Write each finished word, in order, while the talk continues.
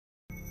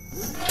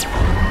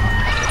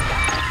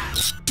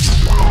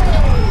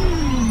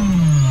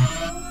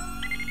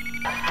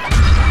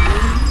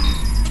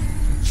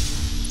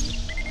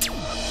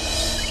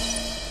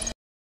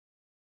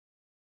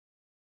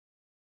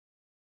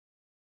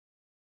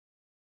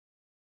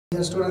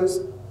Dear students,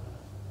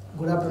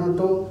 good afternoon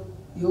to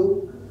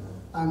you.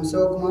 I am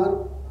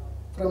Sivakumar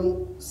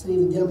from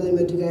Sivakumar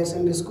Metric Higher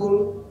Secondary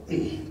School.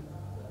 Today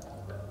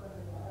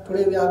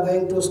we are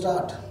going to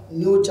start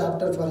new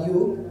chapter for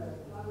you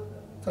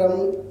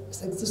from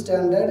 6th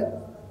standard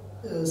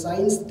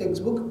science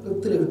textbook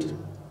 5th unit.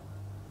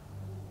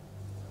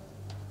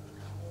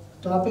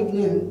 Topic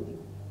name: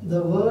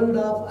 the world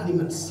of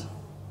animals.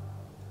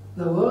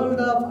 The world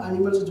of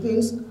animals, which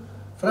means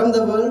from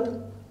the world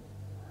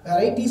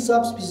varieties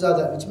of species are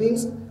there, which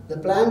means the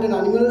plant and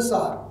animals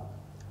are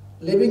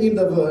living in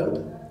the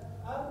world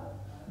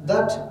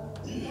that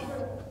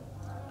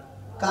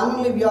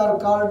commonly we are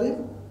called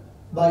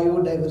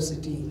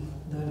biodiversity.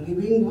 The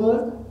living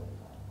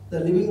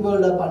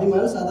world of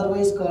animals,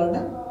 otherwise called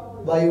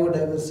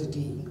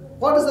biodiversity.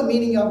 What is the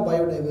meaning of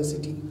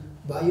biodiversity?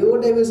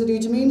 Biodiversity,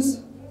 which means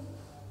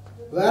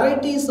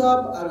varieties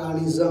of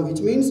organisms,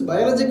 which means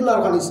biological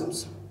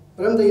organisms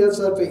from the earth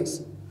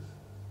surface.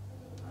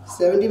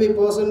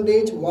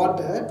 75%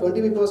 water,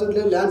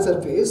 25% land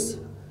surface.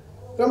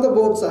 From the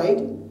both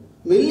side,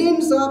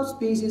 millions of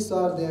species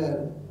are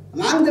there.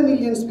 Among the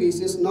million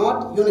species,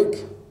 not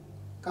unique.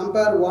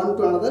 Compare one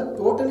to another,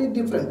 totally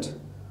different.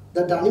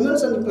 That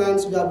animals and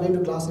plants we are going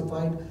to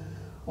classify.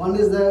 One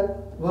is the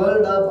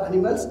world of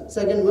animals,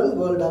 second one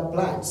world of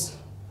plants.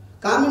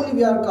 Commonly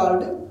we are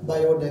called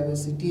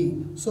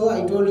biodiversity. So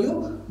I told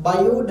you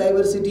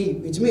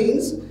biodiversity, which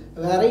means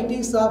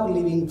varieties of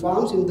living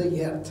forms in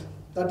the earth.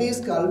 That is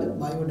called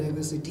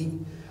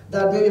biodiversity.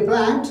 That may be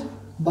plant,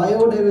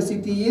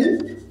 biodiversity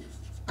in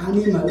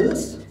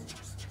animals.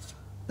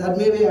 That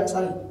may be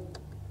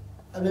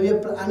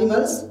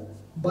animals,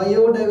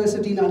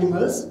 biodiversity in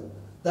animals.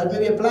 That may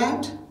be a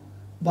plant,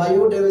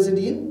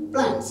 biodiversity in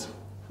plants.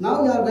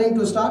 Now we are going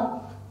to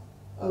start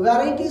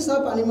varieties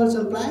of animals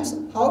and plants.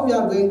 How we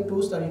are going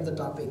to study the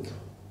topic?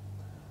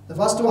 The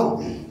first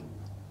one,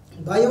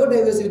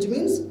 biodiversity, which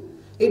means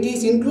it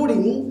is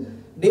including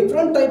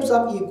different types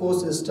of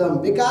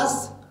ecosystem,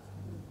 because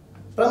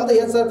from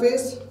the earth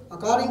surface,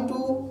 according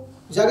to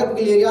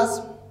geographical areas,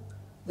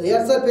 the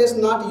earth surface is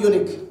not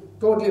unique.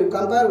 Totally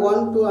compare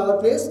one to other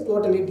place,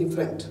 totally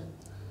different.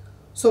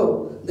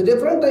 So the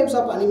different types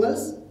of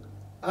animals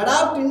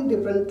adapt in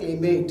different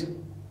climate.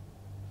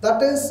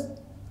 That is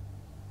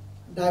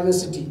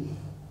diversity.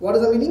 What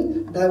is the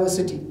meaning?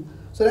 Diversity.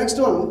 So next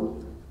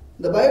one,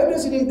 the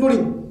biodiversity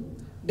including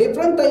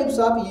different types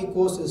of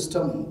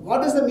ecosystem.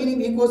 What is the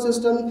meaning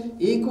ecosystem?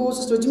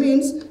 Ecosystem, which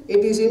means it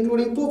is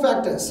including two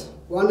factors.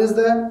 One is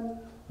the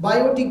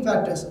biotic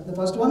factors. The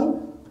first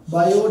one,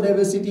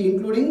 biodiversity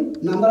including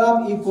number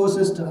of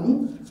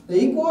ecosystem. The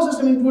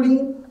ecosystem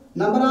including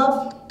number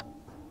of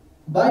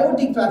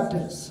biotic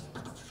factors.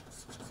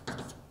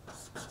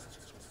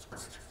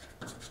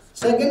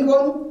 Second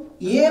one,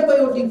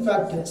 abiotic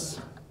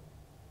factors.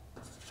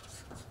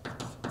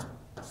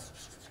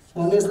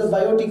 One is the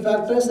biotic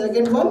factor,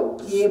 second one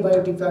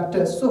abiotic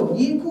factors. So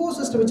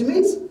ecosystem, which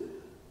means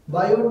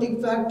biotic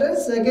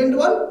factors, second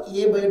one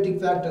abiotic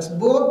factors.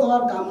 Both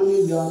are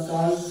commonly we are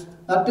called,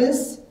 that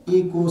is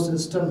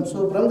ecosystem.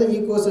 So from the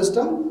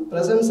ecosystem,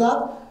 presence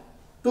of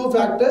two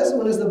factors.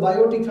 One is the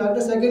biotic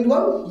factor, second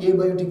one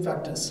abiotic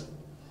factors.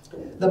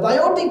 The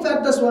biotic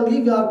factors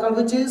only we are called,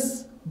 which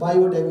is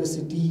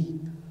biodiversity.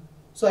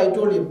 So I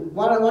told you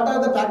what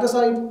are the factors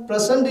are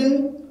present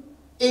in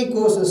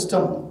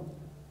ecosystem,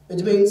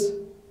 which means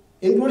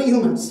including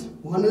humans.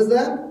 One is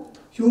the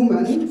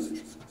human,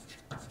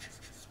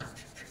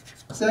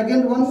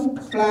 second one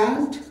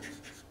plant,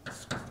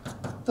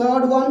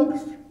 third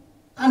one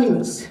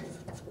animals.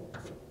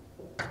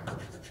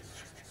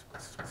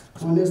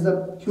 One is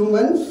the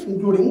human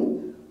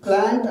including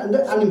plant and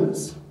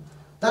animals.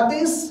 That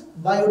is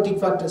biotic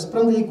factors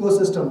from the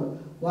ecosystem.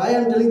 Why I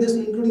am telling this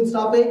including this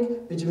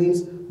topic? Which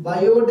means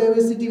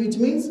biodiversity, which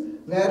means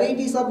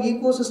varieties of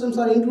ecosystems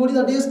are included.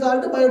 That is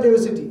called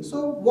biodiversity.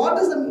 So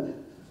what is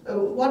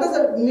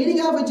the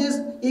meaning of which is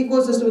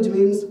ecosystem? Which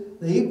means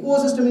the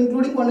ecosystem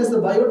including one is the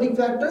biotic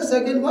factor,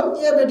 second one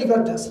abiotic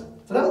factors.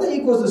 From the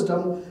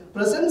ecosystem,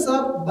 presence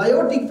of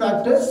biotic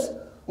factors,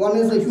 one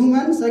is the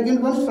human,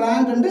 second one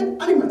plant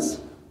and animals.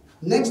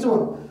 Next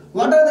one,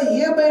 what are the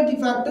abiotic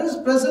factors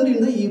present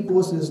in the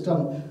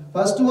ecosystem?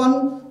 First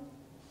one,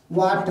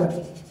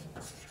 water.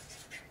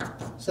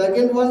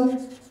 Second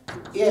one,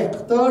 air.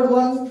 Third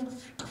one,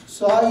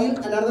 soil.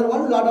 Another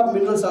one, lot of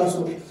minerals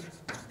also.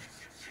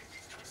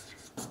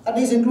 That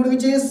is included,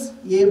 which is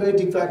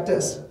abiotic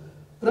factors.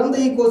 From the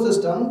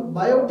ecosystem,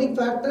 biotic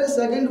factors,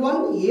 second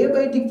one,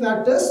 abiotic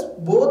factors,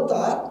 both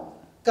are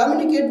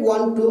communicate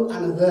one to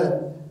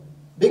another.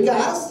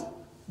 Because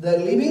the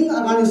living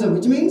organism,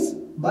 which means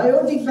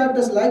biotic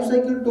factors life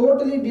cycle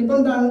totally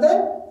depend on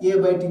the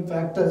abiotic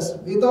factors.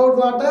 Without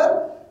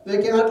water,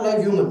 we cannot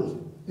live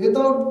human.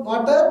 Without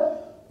water,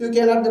 you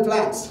cannot the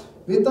plants.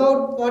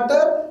 Without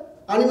water,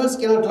 animals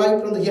cannot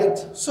live from the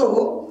earth.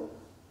 So,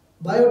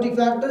 biotic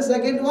factors,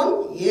 second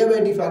one,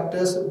 abiotic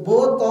factors,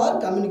 both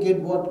are communicate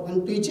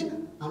one to each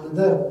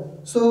another.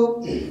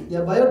 So,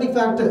 the biotic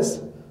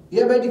factors,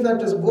 abiotic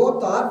factors,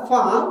 both are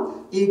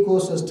form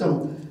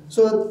ecosystem.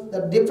 So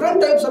the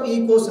different types of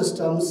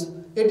ecosystems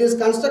it is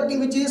constructing,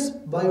 which is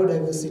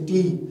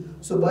biodiversity.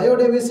 So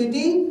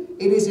biodiversity,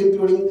 it is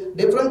including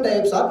different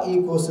types of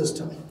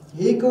ecosystem.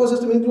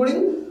 Ecosystem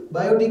including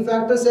biotic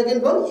factors.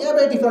 Second one,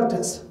 abiotic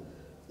factors.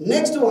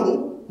 Next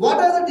one, what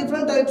are the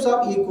different types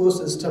of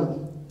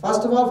ecosystem?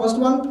 First of all, first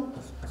one,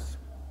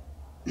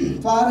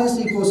 forest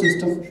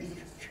ecosystem.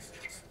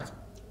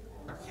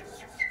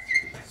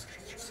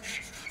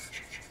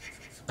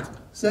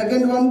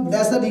 Second one,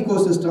 desert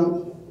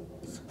ecosystem.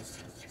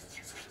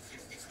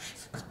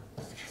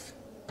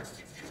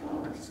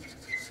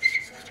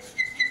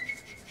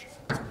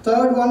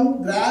 Third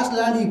one,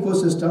 grassland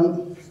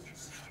ecosystem.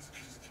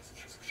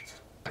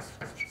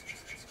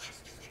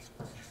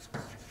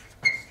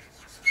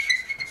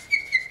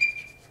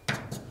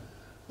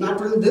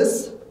 Not only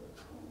this,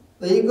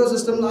 the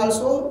ecosystem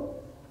also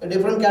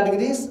different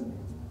categories.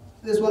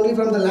 This only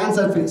from the land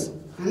surface.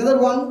 Another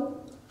one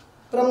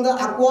from the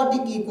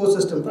aquatic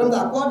ecosystem. From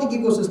the aquatic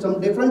ecosystem,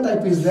 different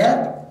type is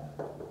there.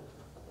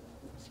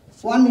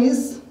 One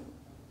is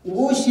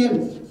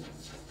ocean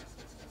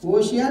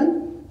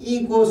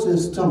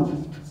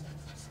ecosystem.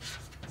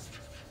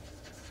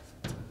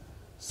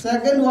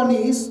 Second one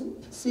is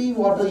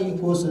seawater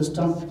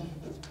ecosystem.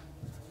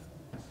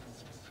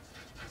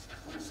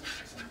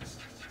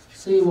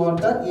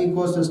 Seawater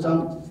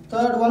ecosystem.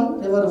 Third one,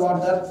 river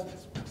water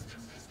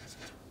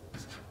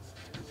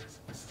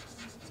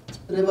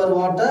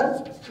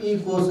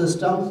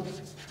ecosystem.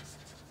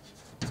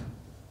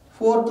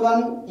 Fourth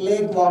one,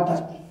 lake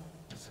water.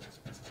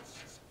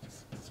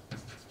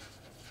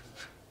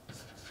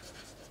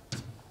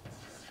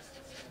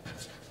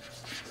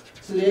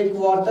 Lake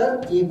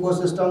water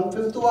ecosystem.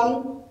 Fifth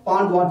one,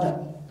 pond water.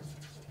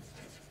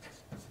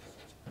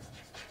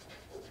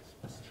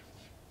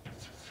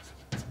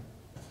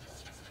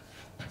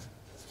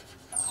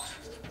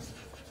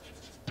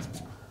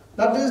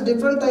 That is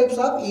different types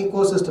of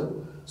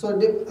ecosystem. So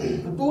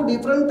two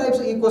different types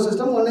of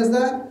ecosystem. One is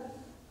the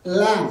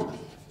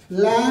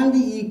land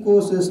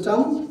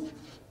ecosystem.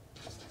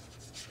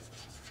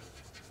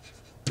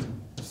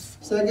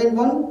 Second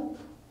one,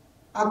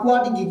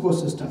 aquatic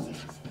ecosystem.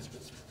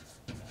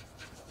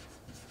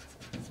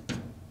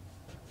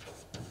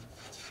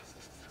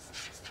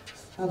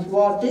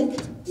 Aquatic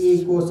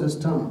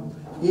ecosystem.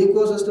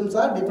 Ecosystems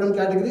are different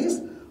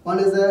categories. One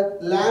is the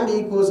land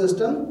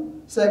ecosystem.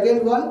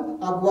 Second one,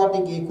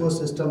 aquatic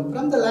ecosystem.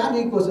 From the land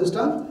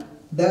ecosystem,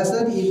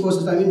 desert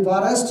ecosystem,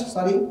 forest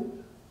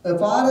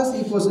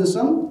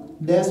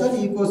ecosystem, desert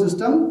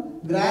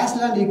ecosystem,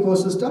 grassland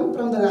ecosystem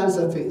from the land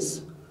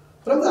surface.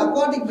 From the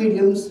aquatic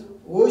mediums,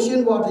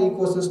 ocean water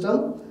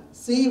ecosystem,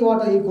 sea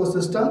water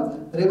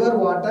ecosystem, river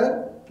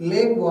water,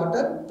 lake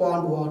water,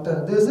 pond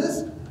water. This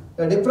is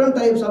the different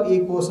types of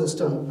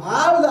ecosystem.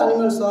 All the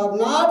animals are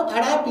not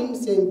adapted in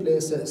same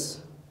places.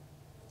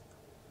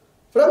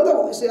 From the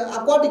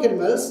aquatic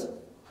animals,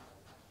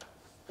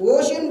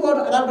 ocean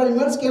water adapted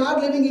animals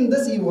cannot living in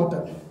the sea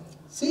water.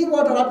 Sea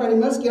water adapted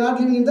animals cannot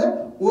living in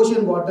the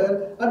ocean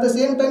water. At the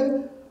same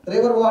time,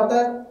 river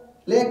water,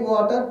 lake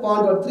water,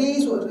 pond water.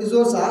 Three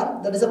resources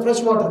are, that is a fresh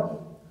water.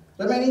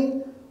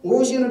 Remaining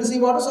ocean and sea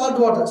water, salt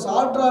water.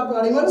 Salt water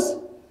animals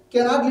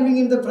cannot living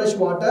in the fresh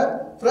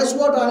water.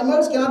 Freshwater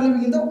animals cannot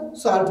living in the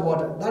salt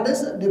water. That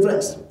is the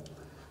difference.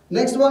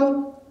 Next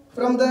one,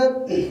 from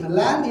the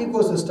land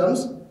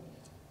ecosystems,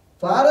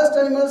 forest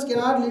animals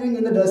cannot living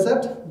in the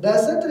desert.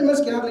 Desert animals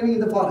cannot living in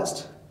the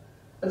forest.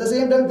 At the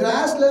same time,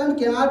 grassland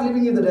cannot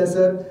living in the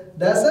desert.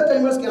 Desert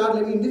animals cannot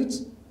living in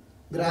the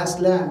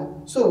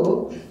grassland.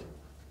 So,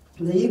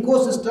 the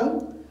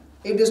ecosystem,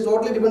 it is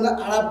totally dependent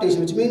on adaptation,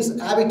 which means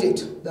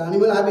habitat. The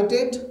animal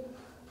habitat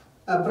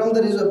from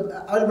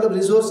the available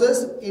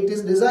resources, it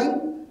is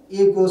designed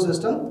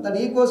ecosystem. That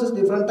ecosystem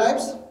different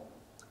types.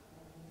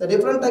 The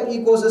different type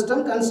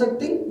ecosystem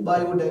constructing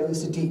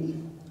biodiversity.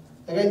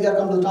 Again, we are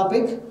come to the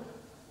topic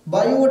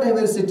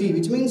biodiversity,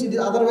 which means it is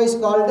otherwise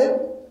called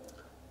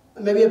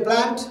maybe a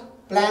plant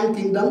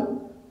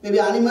kingdom, maybe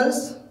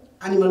animals,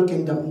 animal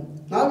kingdom.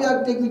 Now we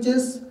are taking which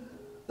is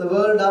the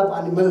world of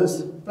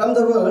animals. From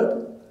the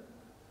world,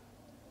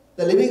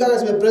 the living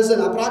organisms may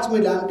present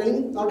approximately, I am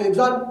telling not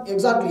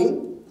exactly,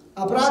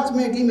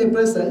 approximately may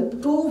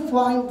present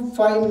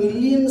 2.5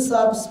 million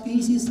of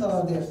species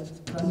are there.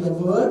 From the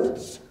world,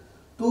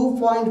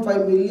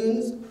 2.5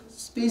 million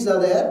species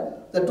are there.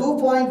 The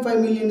 2.5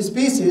 million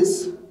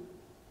species,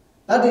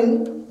 that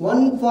in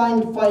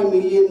 1.5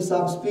 million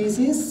of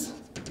species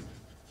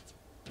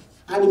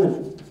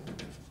animal.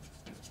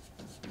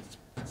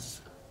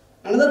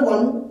 Another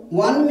one,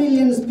 1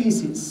 million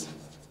species.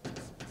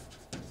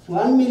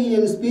 1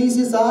 million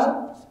species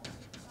are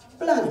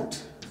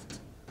plant.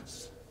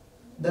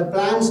 The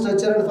plant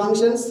structure and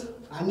functions,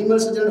 animal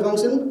structure and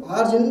function,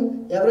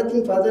 origin,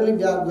 everything furtherly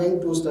we are going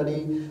to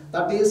study.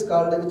 That is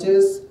called, which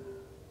is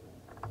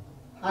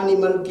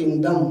animal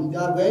kingdom. We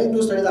are going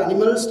to study the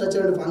animal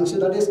structure and function,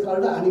 that is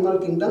called the animal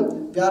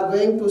kingdom. We are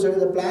going to study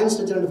the plant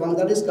structure and function,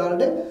 that is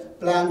called a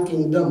plant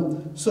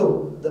kingdom.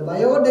 So, the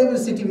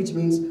biodiversity, which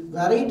means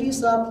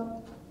varieties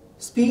of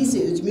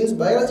species, which means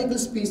biological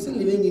species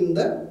living in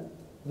the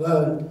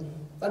world.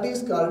 That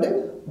is called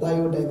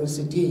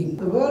biodiversity.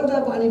 The world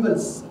of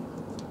animals.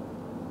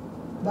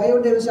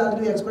 Biodiversity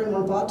already explained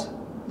one part.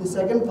 The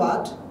second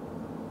part,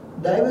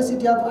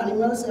 diversity of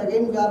animals,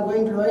 again we are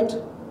going to write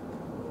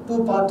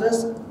two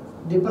parts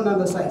depend on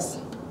the size.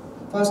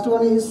 First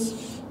one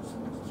is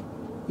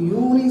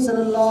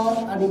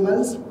unicellular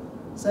animals,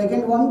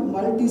 second one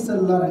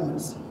multicellular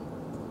animals.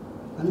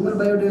 Animal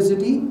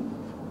biodiversity,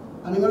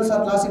 animals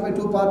are classified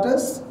two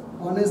parts.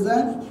 One is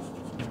the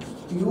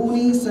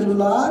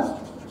unicellular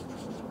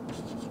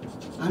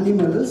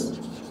animals,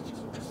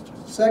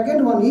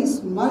 second one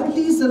is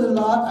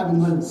multicellular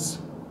animals.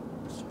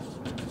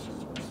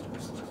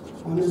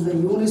 One is the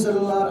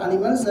unicellular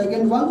animals,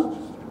 second one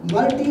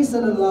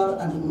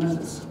multicellular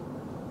animals.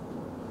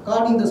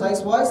 According to the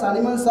size wise,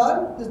 animals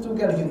are these two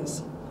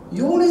categories.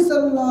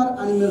 Unicellular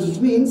animals, which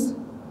means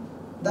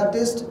that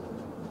is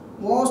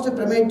most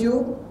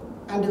primitive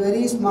and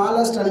very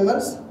smallest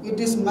animals. It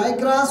is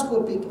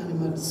microscopic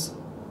animals,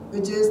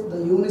 which is the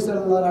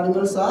unicellular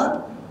animals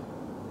are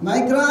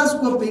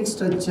microscopic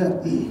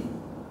structure.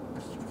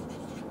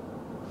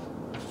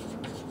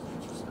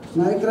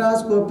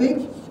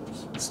 Microscopic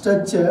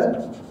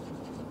structure,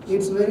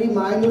 its very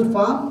minute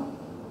form,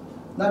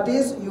 that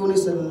is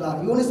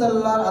unicellular.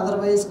 Unicellular,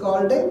 otherwise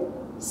called a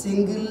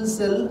single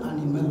cell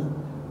animal.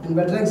 And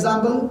better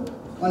example,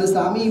 one is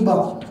the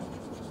amoeba.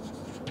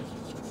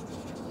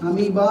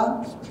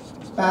 Amoeba,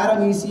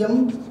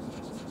 paramecium,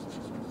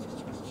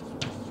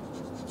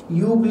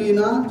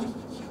 euglena,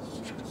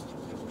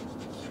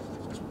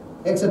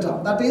 etc.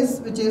 That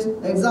is, which is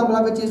example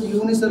of which is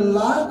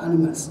unicellular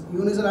animals.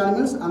 Unicellular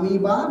animals,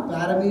 amoeba,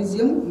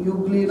 paramecium,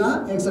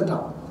 euglena,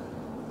 etc.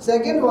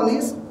 Second one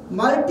is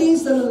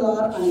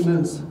multicellular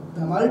animals.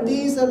 The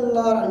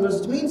multicellular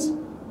animals, which means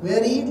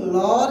very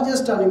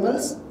largest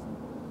animals.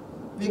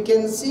 We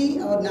can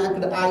see our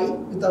naked eye,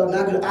 with our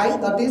naked eye,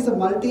 that is the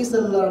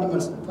multicellular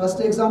animals. First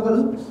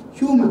example,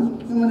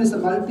 human. Human is a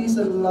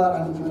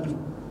multicellular animal.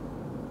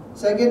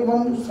 Second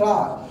one,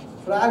 frog.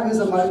 Frog is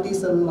a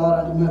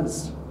multicellular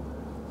animals.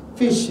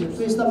 Fish.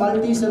 Fish the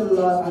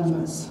multicellular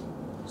animals.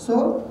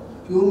 So,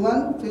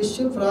 human, fish,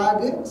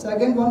 frog.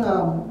 Second one,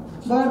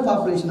 bird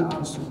population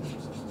also.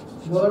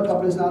 Bird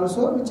population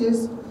also, which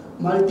is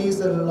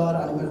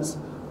multicellular animals.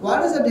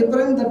 What is the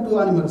difference in the two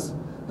animals?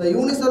 The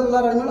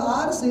unicellular animal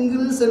are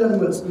single cell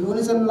animals.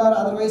 Unicellular,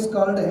 otherwise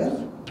called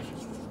a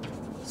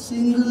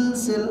single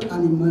cell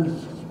animal.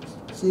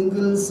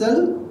 Single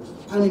cell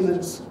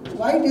animals.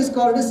 Why it is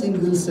called a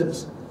single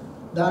cells?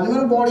 The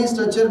animal body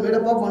structure made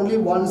up of only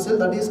one cell,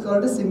 that is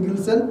called a single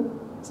cell.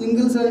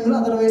 Single cell animal,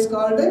 otherwise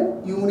called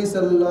a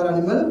unicellular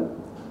animal.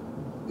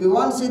 We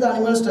want to see the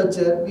animal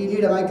structure, we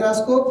need a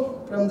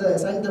microscope from the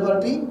science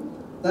laboratory.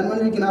 Then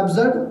when we can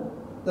observe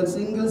the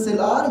single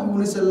cell or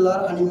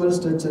unicellular animal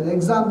structure.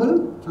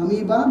 Example,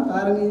 amoeba,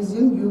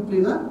 paramecium,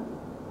 euglena,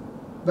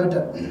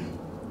 better.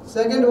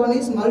 Second one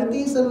is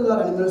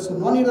multicellular animals. So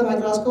no need the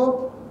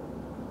microscope.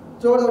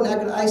 Through the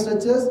naked eye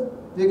structures,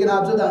 we can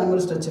observe the animal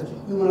structure.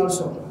 Human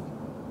also.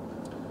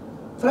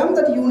 From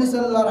that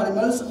unicellular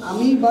animals,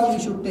 amoeba we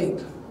should take.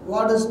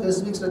 What is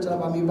specific structure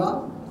of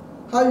amoeba?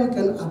 How you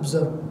can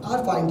observe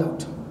or find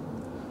out.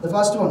 The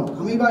first one,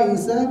 amoeba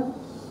is a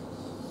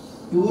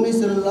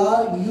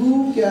unicellular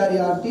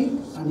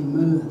eukaryotic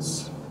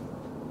animals.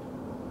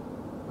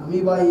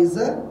 Amoeba is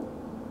a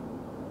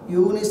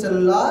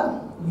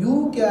unicellular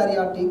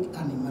eukaryotic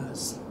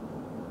animals.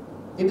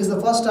 It is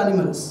the first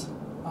animals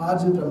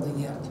origin from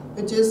the earth,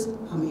 which is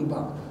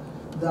amoeba.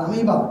 The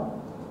amoeba,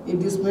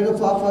 it is made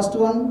up of first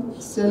one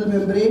cell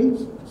membrane,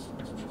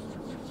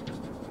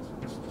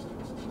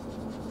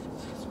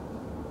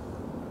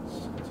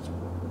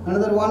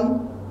 another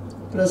one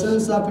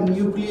presence of a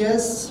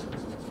nucleus,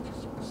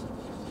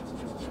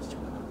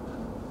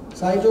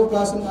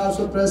 cytoplasm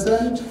also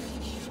present,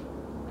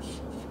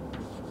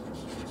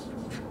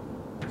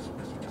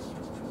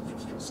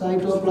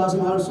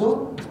 cytoplasm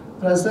also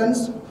present,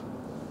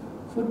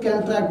 food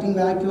contracting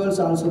vacuoles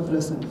also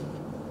present.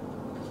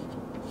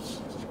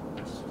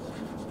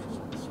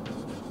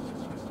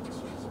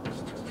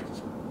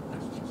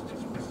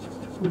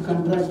 Food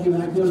contracting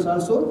vacuoles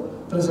also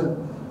present.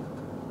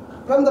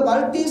 From the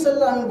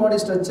multicellular animal body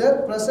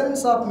structure,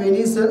 presence of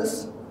many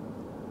cells,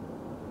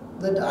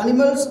 that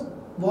animal's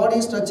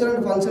body structure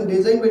and function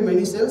designed by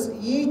many cells.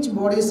 Each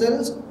body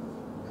cells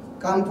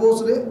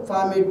composed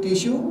from a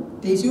tissue.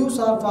 Tissues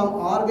are from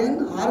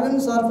organ.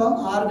 Organs are from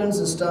organ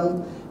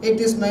system. It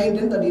is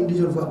maintained that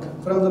individual work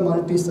from the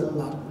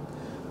multicellular.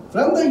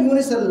 From the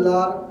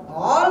unicellular,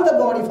 all the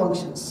body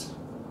functions.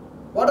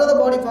 What are the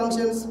body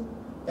functions?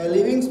 A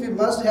living species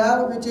must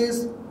have, which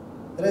is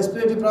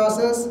respiratory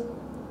process,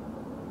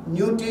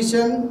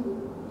 nutrition,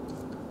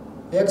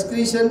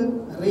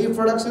 excretion,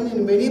 reproduction.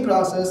 In many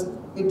process,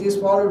 it is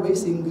followed by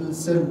single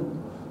cell.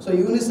 So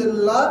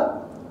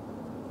unicellular,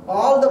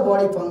 all the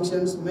body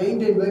functions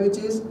maintained by which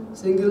is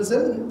single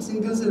cell.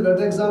 Single cell,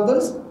 better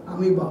examples,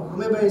 amoeba.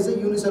 Amoeba is a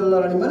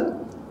unicellular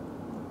animal.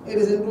 It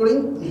is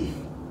including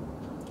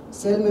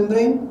cell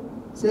membrane.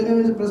 Cell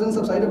membrane is the presence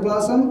of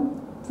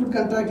cytoplasm, foot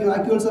contracting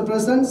vacuoles are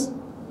present,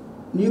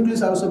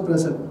 nucleus also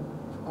present.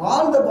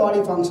 All the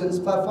body functions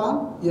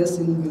perform a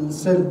single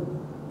cell.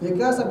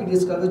 Because of it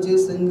is called which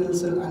is single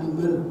cell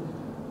animal.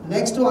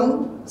 Next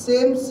one,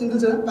 same single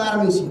cell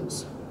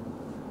parameciums.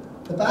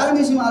 The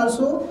paramecium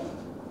also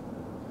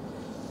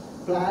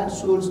plant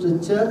soul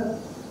structure.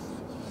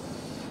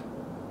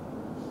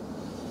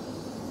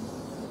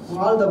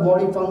 All the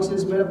body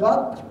functions made up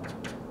of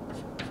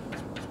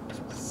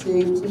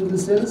same single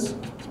cells.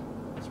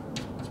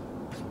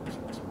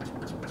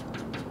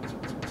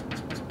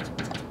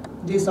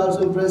 This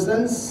also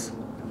presents.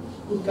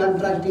 Foot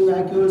contracting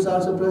vacuoles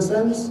also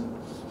presents.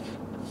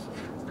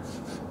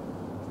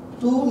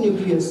 Two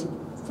nucleus.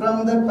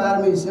 From the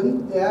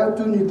paramecium, they have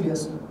two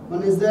nucleus.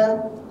 One is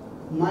the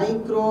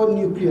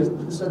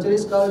micronucleus. The structure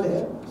is called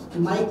a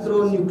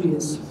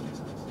micronucleus.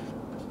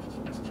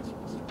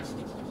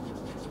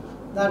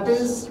 That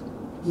is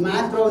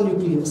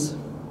macronucleus.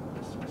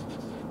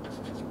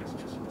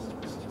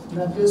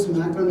 That is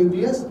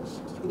macronucleus.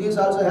 It is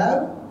also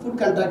have foot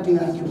contracting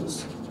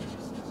vacuoles.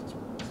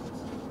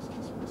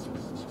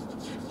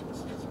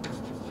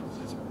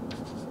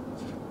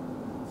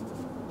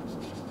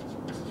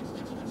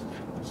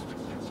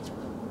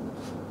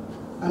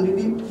 And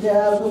they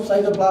have also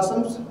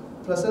cytoplasms,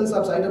 presence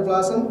of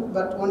cytoplasm,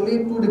 but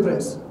only two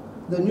difference.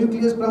 The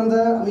nucleus from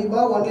the amoeba,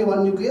 only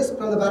one nucleus.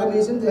 From the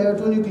paramecium, they have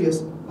two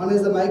nucleus. One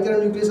is the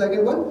micronucleus,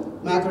 second one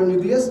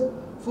macronucleus.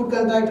 Foot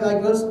contact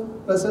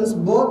vacuoles presence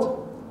both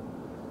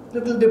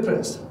little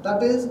difference.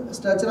 That is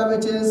structure of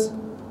which is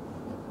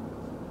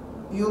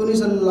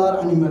unicellular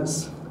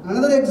animals.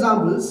 Another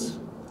examples,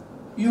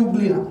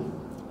 euglena.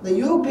 The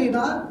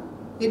euglena,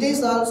 it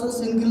is also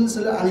single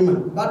cell animal,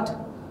 but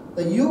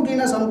the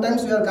euglena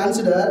sometimes we are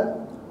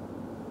consider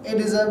it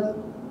is a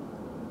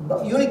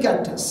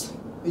unicactus,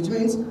 which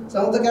means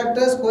some of the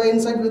characters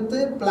coincide with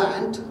the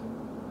plant,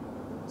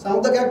 some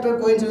of the characters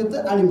coincide with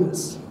the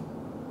animals,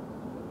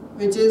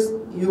 which is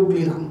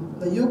euglena.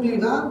 The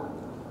euglena,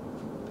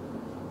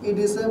 it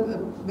is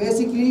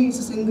basically it's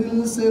a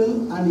single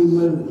cell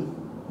animal.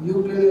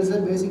 Euglena is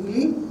a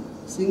basically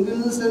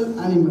single cell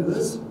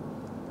animals.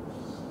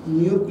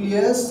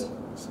 Nucleus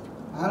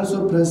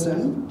also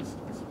present.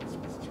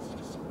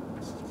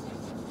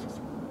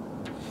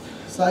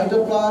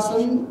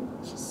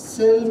 Cytoplasm,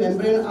 cell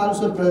membrane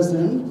also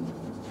present.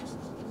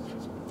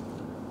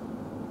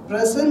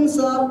 Presence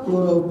of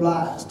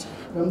chloroplast.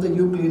 From the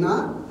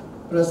euglena,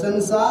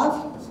 presence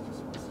of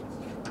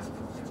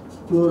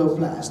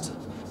chloroplast.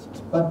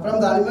 But from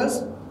the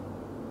animals,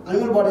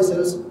 animal body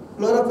cells,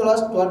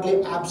 chloroplast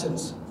totally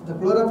absent. The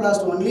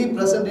chloroplast only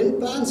present in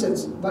plant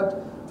cells.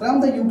 But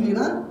from the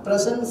euglena,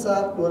 presence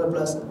of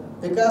chloroplast.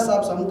 Because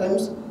of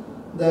sometimes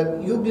the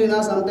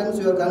euglena sometimes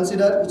you are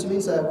considered, which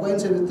means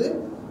coincide with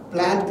the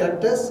plant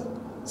characters,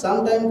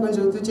 sometimes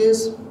coincide with which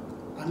is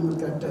animal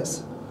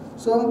characters.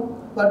 So,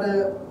 but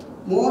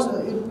most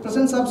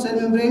presence of cell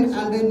membrane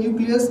and the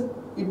nucleus,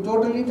 it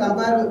totally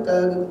compare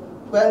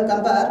when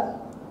compare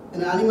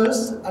in animal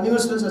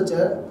cell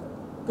structure,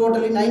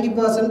 totally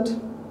 90%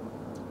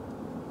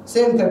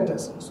 same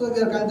characters. So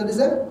we are considered as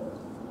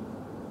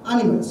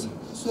animals.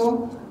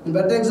 So in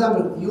better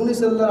example,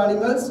 unicellular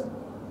animals,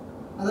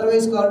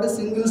 otherwise called as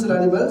single cell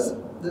animals.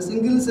 The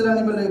single cell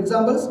animal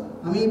examples,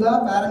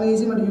 amoeba,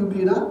 paramecium and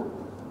euglena.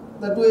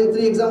 The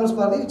three examples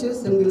for the which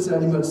is single cell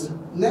animals.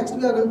 Next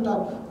we are going to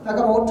talk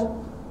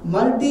about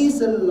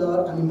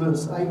multicellular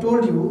animals. I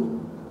told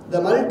you the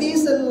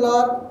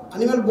multicellular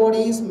animal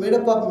body is made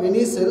up of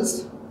many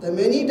cells. The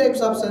many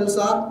types of cells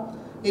are,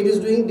 it is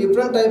doing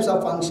different types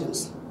of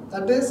functions.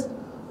 That is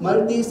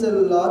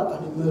multicellular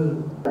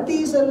animal.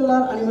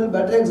 Multicellular animal,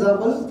 better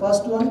example,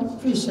 first one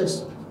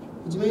fishes,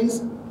 which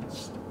means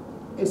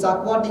it's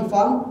aquatic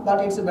form,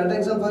 but it's a better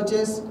example which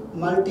is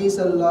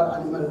multicellular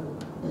animal.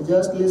 You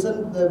just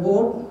listen the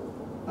board,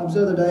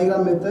 observe the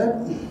diagram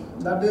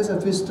method. That is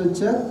a fish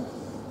structure.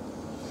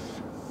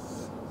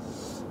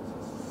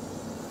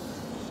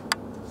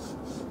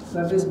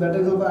 That is better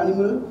example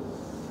animal,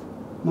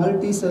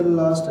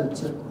 multicellular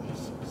structure.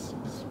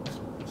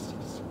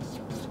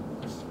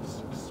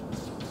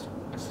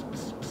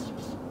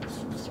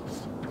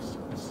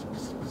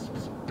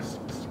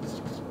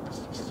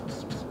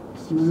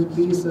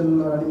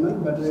 Multicellular animal,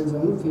 better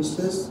example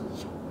fishes.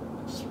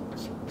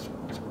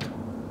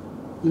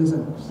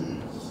 Listen.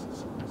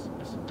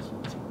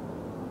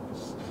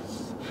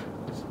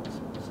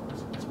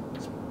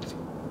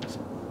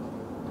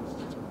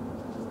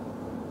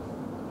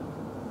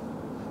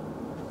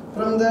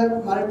 From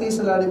the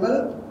multicellular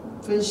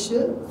animal, fish,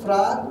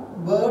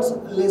 frog, birds,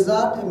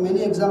 lizard, and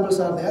many examples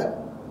are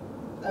there.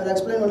 I will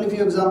explain only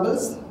few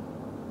examples.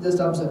 Just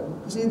observe.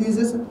 See, this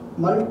is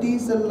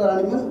multicellular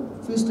animal.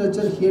 Fish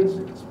structure, head,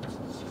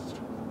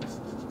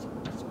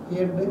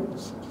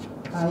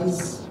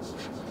 eyes,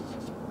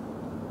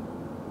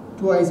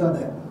 two eyes are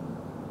there.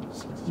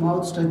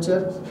 Mouth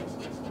structure,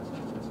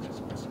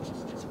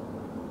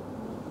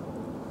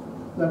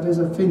 that is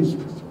a fin.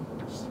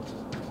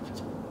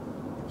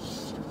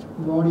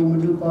 body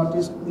middle part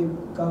is the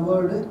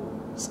covered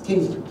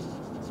scale.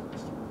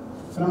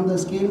 From the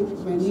scale,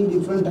 many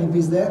different type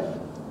is there.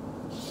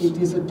 It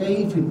is a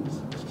tail fin.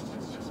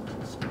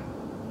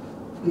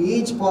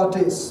 Each part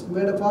is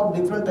made up of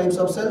different types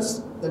of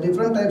cells. The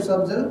different types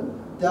of cells,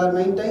 they are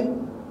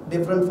maintain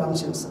different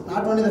functions.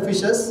 Not only the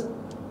fishes,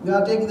 we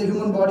are taking the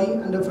human body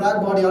and the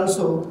frog body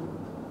also.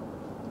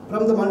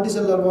 From the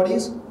multicellular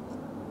bodies,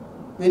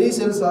 many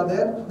cells are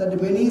there.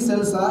 That many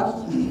cells are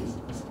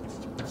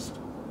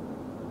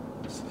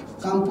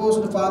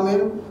composed from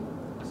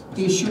a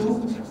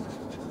tissue.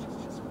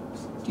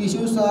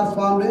 Tissues are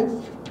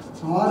formed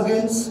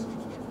organs.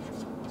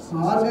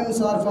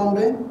 Organs are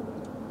formed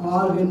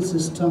organ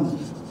system.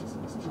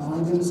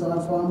 Organs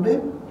are formed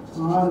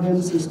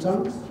organ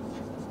system.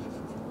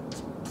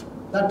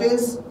 That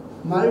is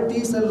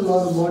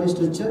multicellular body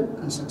structure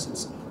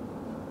constructions.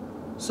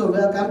 So we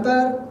are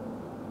compare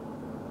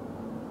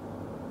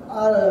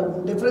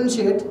or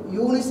differentiate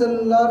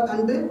unicellular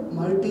and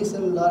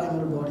multicellular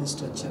animal body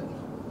structure.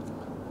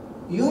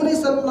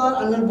 Unicellular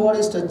animal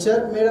body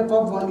structure made up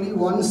of only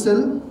one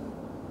cell.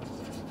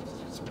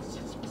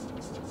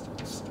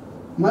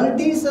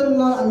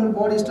 Multicellular animal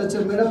body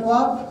structure made up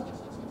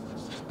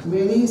of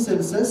many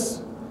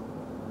cells.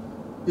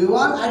 We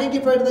want to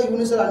identify the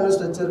unicellular animal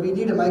structure. We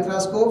need a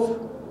microscope.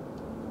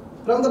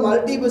 From the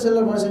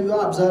multicellular body structure, you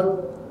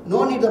observe.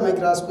 No need a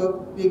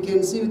microscope. We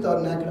can see with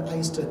our naked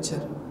eye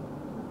structure.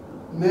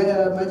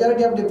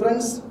 Majority of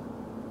difference,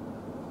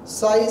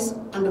 size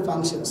and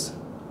functions.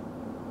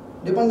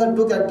 Depending on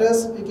two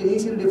characters, we can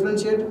easily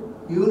differentiate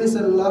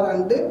unicellular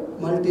and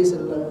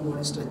multicellular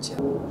body structure.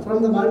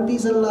 From the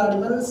multicellular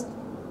animals,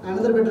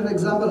 another better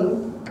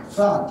example,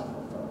 frog.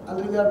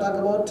 Already we are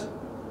talking about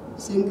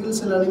single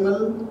cell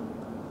animal,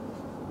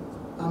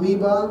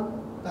 amoeba,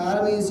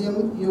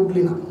 paramecium,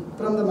 euglena.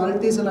 From the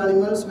multicell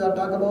animals, we are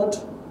talking about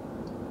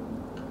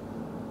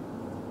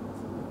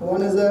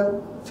one is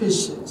a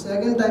fish.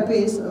 Second type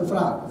is a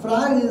frog.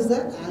 Frog is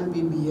the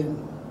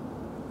amphibian.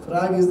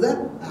 Frog is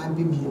the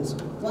amphibian.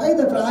 Why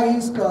the frog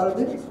is called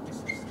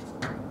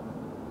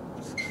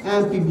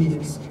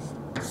amphibians?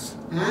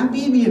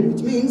 Amphibian,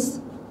 which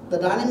means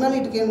that animal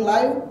it can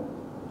live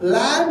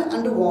land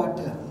and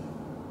water.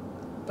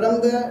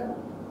 From the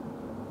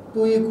two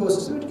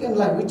ecosystems it can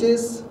live, which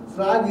is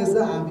frog is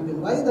the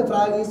amphibian. Why the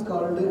frog is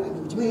called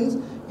amphibian? Which means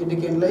it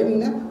can live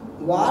in a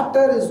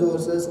water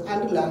resources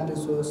and land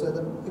resources.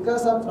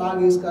 Because of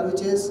frog is called,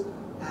 which is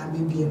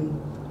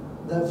amphibian.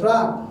 The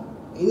frog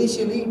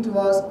initially it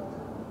was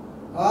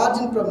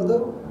origin from the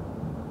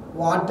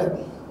water.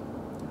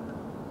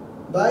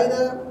 By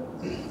the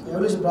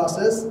evolution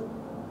process,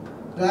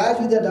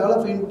 gradually they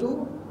develop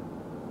into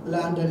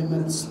land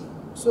animals.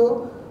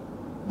 So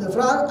the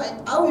frog,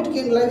 how it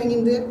can living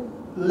in the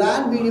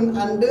land medium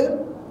and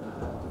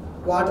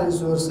water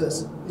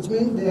resources, which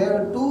means they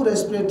have two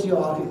respiratory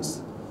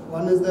organs.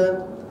 One is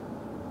the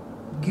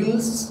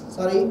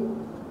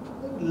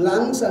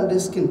lungs and the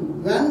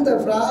skin. When the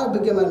frog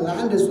became a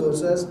land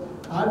resources,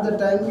 at the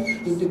time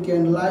it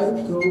can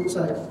live through,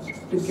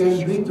 it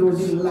can breathe through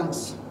the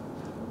lungs.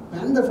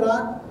 When the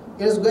frog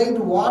is going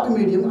to water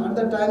medium, at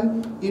the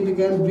time it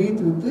can breathe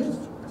with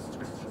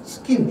the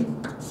skin.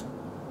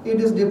 It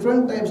is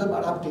different types of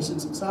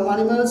adaptations. Some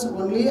animals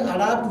only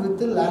adapt with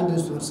the land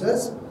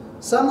resources.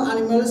 Some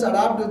animals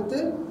adapt with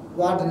the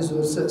water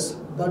resources.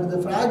 But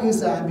the frog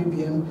is an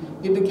amphibian.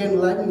 It can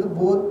live in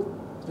both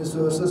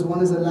resources.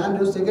 One is the land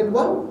resource, second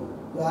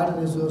one water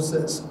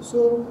resources.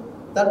 So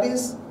that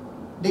is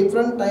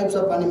different types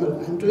of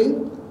animal. I am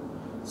telling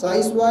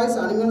size-wise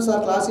animals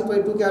are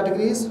classified two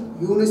categories: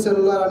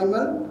 unicellular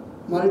animal,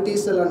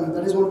 multicellular animal.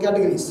 That is one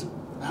categories.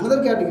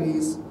 Another category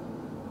is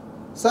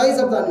size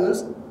of the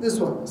animals. This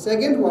one.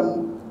 Second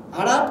one,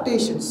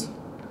 adaptations.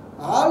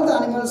 All the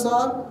animals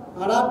are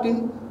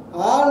adapting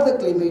all the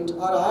climate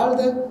or all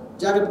the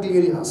geographical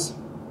areas.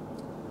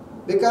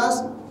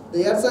 Because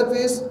the earth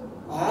surface,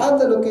 all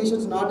the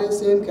locations not in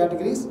same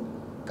categories.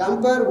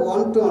 Compare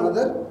one to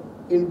another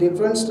in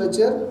different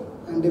structure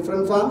and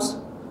different forms.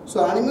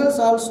 So animals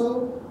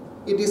also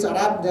it is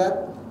adapt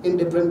there in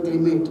different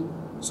climate.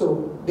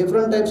 So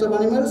different types of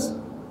animals,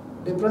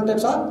 different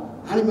types of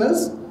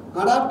animals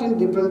adapt in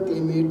different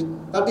climate.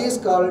 That is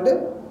called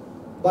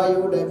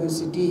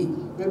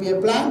biodiversity. Maybe a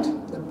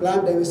plant, the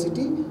plant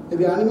diversity.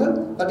 Maybe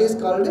animal, that is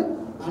called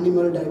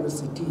animal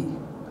diversity.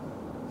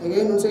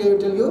 Again, once again I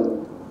will tell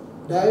you,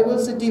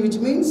 diversity which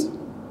means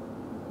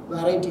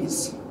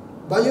varieties.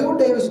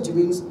 Biodiversity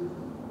means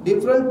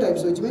different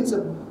types, which means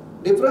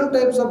different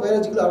types of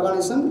biological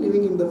organisms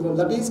living in the world.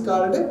 That is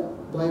called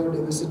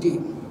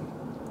biodiversity.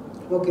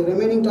 Okay,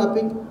 remaining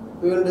topic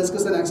we will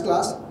discuss in the next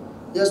class.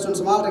 Just one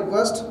small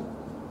request.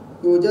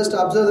 You just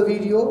observe the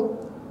video.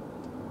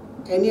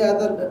 Any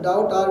other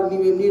doubt or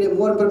you need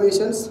more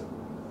information,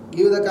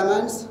 give the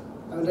comments.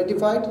 I will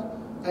rectify it.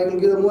 I will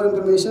give the more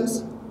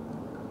informations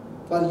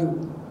for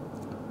you.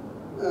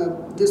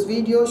 This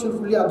video should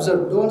fully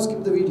observe. Don't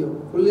skip the video.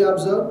 Fully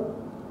observe.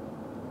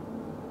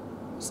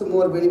 Some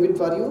more benefit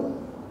for you.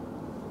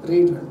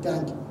 Read.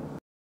 Thank you.